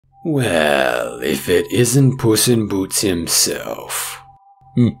Well, if it isn't Puss in Boots himself.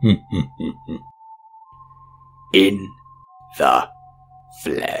 In the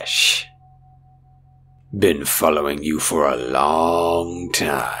flesh. Been following you for a long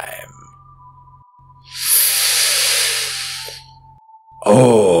time.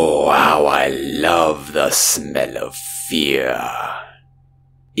 Oh, how I love the smell of fear.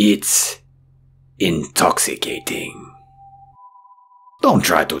 It's intoxicating. Don't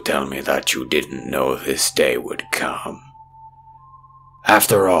try to tell me that you didn't know this day would come.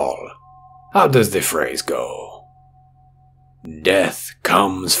 After all, how does the phrase go? Death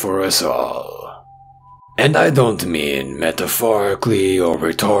comes for us all. And I don't mean metaphorically or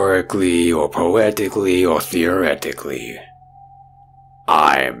rhetorically or poetically or theoretically.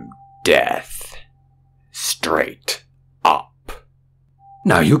 I'm death. Straight up.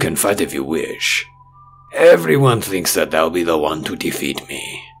 Now you can fight if you wish. Everyone thinks that they'll be the one to defeat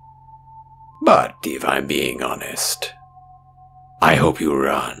me. But if I'm being honest, I hope you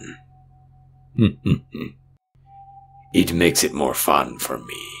run. It makes it more fun for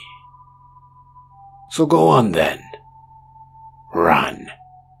me. So go on then. Run.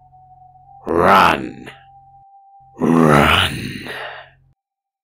 Run.